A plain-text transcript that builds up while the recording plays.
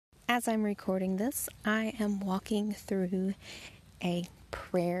As I'm recording this, I am walking through a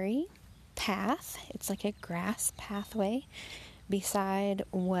prairie path. It's like a grass pathway beside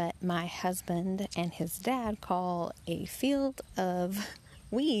what my husband and his dad call a field of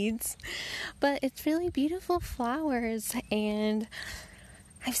weeds, but it's really beautiful flowers, and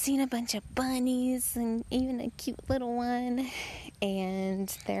I've seen a bunch of bunnies and even a cute little one, and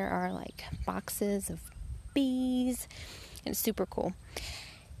there are like boxes of bees, and it's super cool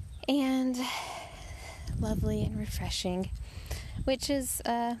and lovely and refreshing, which is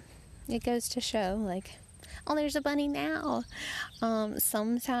it goes to show, like, oh, there's a bunny now.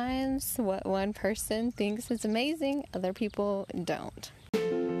 Sometimes what one person thinks is amazing, other people don't.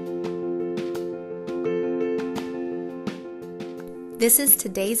 This is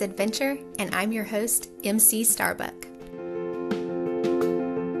today's adventure, and I'm your host, MC Starbuck.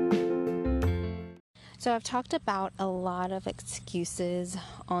 So I've talked about a lot of excuses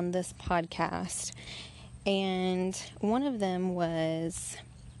on this podcast, and one of them was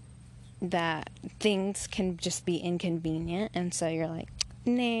that things can just be inconvenient, and so you're like,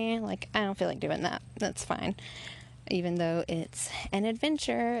 nah, like, I don't feel like doing that. That's fine. Even though it's an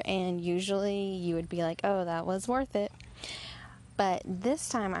adventure, and usually you would be like, oh, that was worth it. But this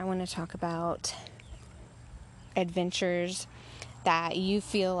time I want to talk about adventures that you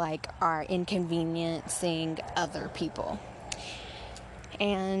feel like are inconveniencing other people.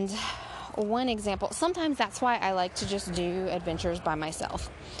 And one example, sometimes that's why I like to just do adventures by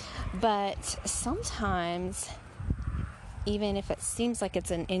myself. But sometimes, even if it seems like it's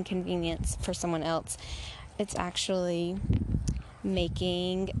an inconvenience for someone else, it's actually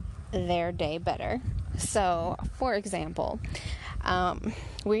making their day better. So, for example,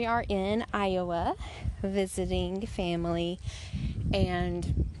 we are in Iowa visiting family,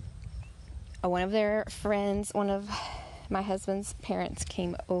 and one of my husband's parents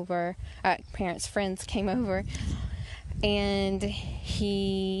friends came over, and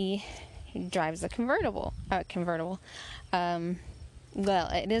he drives a convertible. Well,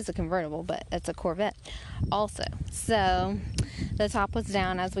 it is a convertible, but it's a Corvette also. So the top was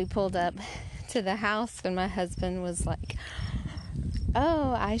down as we pulled up to the house, and my husband was like,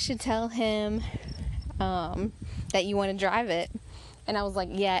 oh, I should tell him that you want to drive it. And I was like,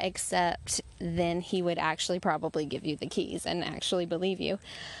 yeah, except then he would actually probably give you the keys and actually believe you.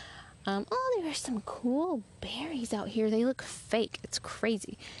 Oh, there are some cool berries out here. They look fake. It's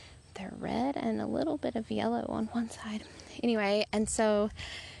crazy. They're red and a little bit of yellow on one side. Anyway, and so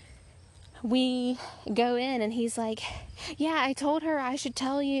we go in, and he's like, yeah, I told her I should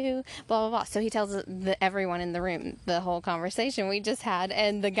tell you, blah, blah, blah. So he tells everyone in the room the whole conversation we just had.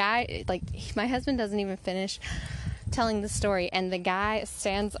 And the guy, my husband doesn't even finish telling the story, and the guy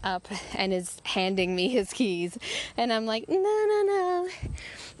stands up and is handing me his keys. And I'm like, no.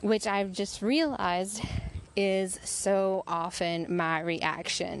 Which I've just realized is so often my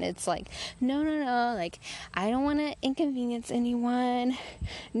reaction. It's like, no, like, I don't want to inconvenience anyone.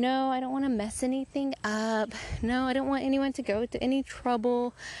 No, I don't want to mess anything up. No, I don't want anyone to go to any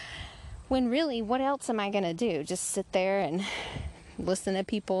trouble. When really, what else am I going to do? Just sit there and listen to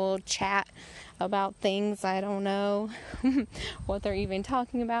people chat about things I don't know what they're even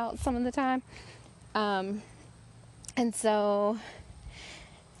talking about some of the time. And so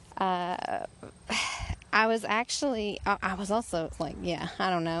I was also like, yeah,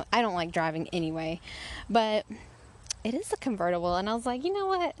 I don't know. I don't like driving anyway, but it is a convertible. And I was like, you know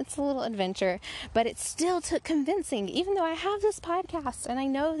what? It's a little adventure, but it still took convincing, even though I have this podcast and I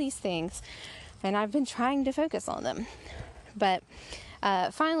know these things and I've been trying to focus on them. But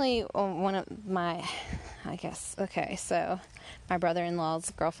finally, one of my, so my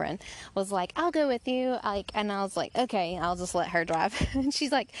brother-in-law's girlfriend was like, I'll go with you. And I was like, okay, I'll just let her drive. And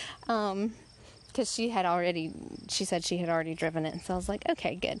she's like, because she said she had already driven it. And so I was like,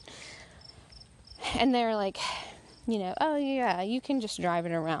 okay, good. And they're like, oh yeah, you can just drive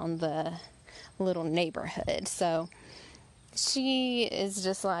it around the little neighborhood. So she is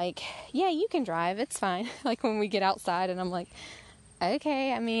just like, yeah, you can drive. It's fine. Like when we get outside, and I'm like,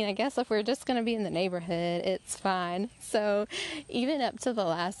 okay, I mean, I guess if we're just going to be in the neighborhood, it's fine. So even up to the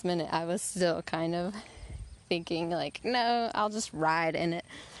last minute, I was still kind of thinking like, no, I'll just ride in it.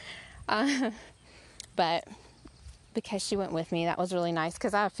 But because she went with me, that was really nice,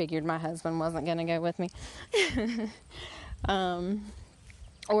 because I figured my husband wasn't going to go with me.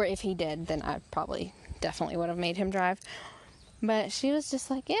 Or if he did, then I probably definitely would have made him drive. But she was just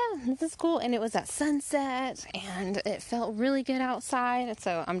like, yeah, this is cool. And it was at sunset, and it felt really good outside. And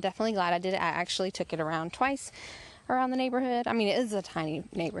so I'm definitely glad I did it. I actually took it around twice around the neighborhood. I mean, it is a tiny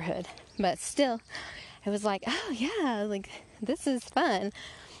neighborhood, but still, it was like, oh yeah, like, this is fun.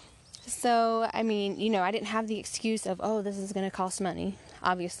 So, I mean, I didn't have the excuse of, oh, this is going to cost money.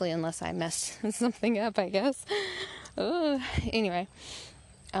 Obviously, unless I messed something up, I guess. Anyway.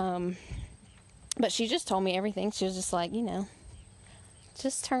 But she just told me everything. She was just like,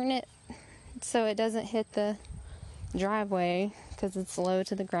 just turn it so it doesn't hit the driveway because it's low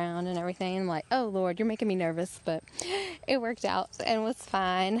to the ground and everything. And I'm like, oh, Lord, you're making me nervous. But it worked out and was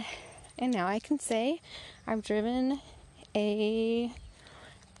fine. And now I can say I've driven a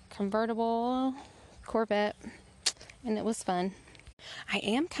convertible Corvette, and it was fun. I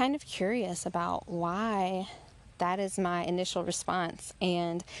am kind of curious about why that is my initial response,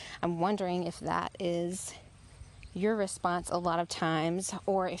 and I'm wondering if that is your response a lot of times,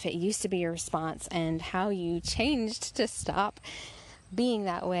 or if it used to be your response and how you changed to stop being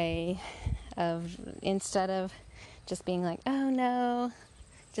that way, instead of just being like, oh no,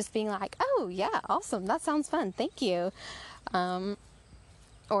 just being like, oh yeah, awesome, that sounds fun, thank you,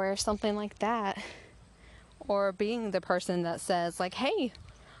 or something like that. Or being the person that says like, hey,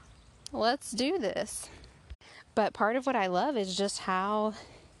 let's do this. But part of what I love is just how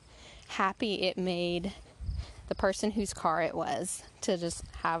happy it made the person whose car it was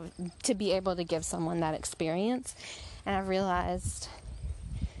to be able to give someone that experience. And I realized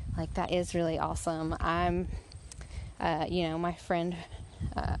like that is really awesome. I'm my friend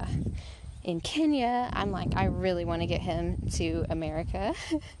in Kenya, I'm like, I really want to get him to America.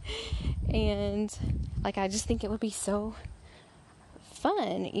 And like, I just think it would be so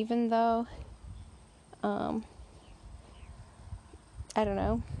fun, even though, I don't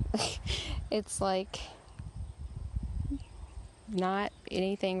know, it's like not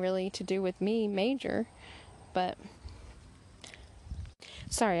anything really to do with me major, but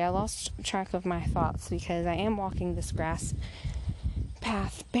sorry, I lost track of my thoughts because I am walking this grass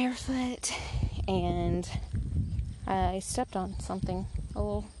path barefoot, and I stepped on something a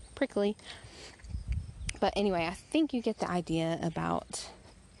little prickly. But anyway, I think you get the idea about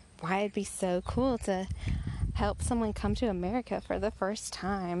why it'd be so cool to help someone come to America for the first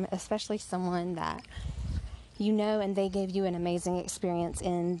time, especially someone that and they gave you an amazing experience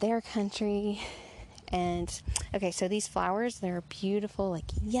in their country. And okay, so these flowers, they're beautiful, like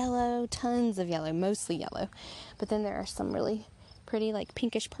yellow, tons of yellow, mostly yellow, but then there are some really pretty, like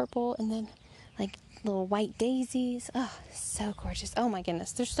pinkish purple, and then like little white daisies. Oh, so gorgeous. Oh my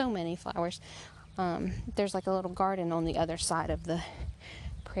goodness, there's so many flowers. There's like a little garden on the other side of the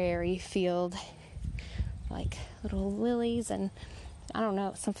prairie field, like little lilies, and I don't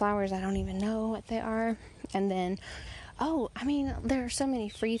know, some flowers I don't even know what they are. And then there are so many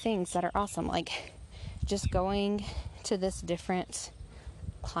free things that are awesome, like just going to this different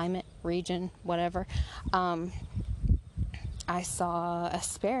climate region, whatever. I saw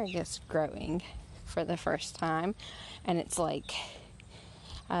asparagus growing for the first time, and it's like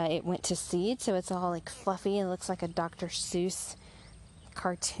it went to seed, so it's all like fluffy. It looks like a Dr. Seuss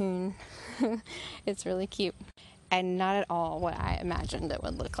cartoon. It's really cute, and not at all what I imagined it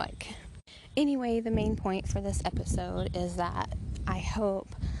would look like. Anyway, the main point for this episode is that I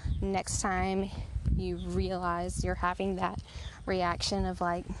hope next time you realize you're having that reaction of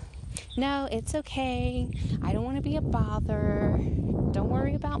like, no, it's okay, I don't want to be a bother, don't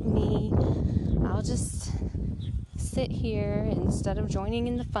worry about me, I'll just sit here instead of joining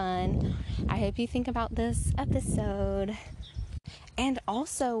in the fun. I hope you think about this episode. And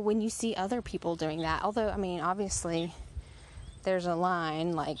also when you see other people doing that, although, obviously there's a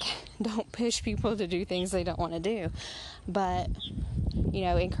line, like, don't push people to do things they don't want to do. But,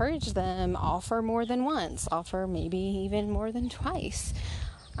 encourage them, offer more than once, offer maybe even more than twice,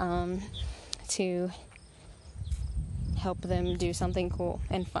 to help them do something cool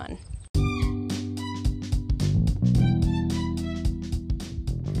and fun.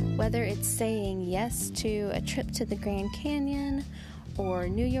 Whether it's saying yes to a trip to the Grand Canyon, or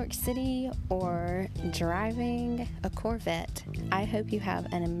New York City, or driving a Corvette, I hope you have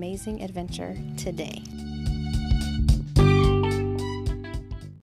an amazing adventure today.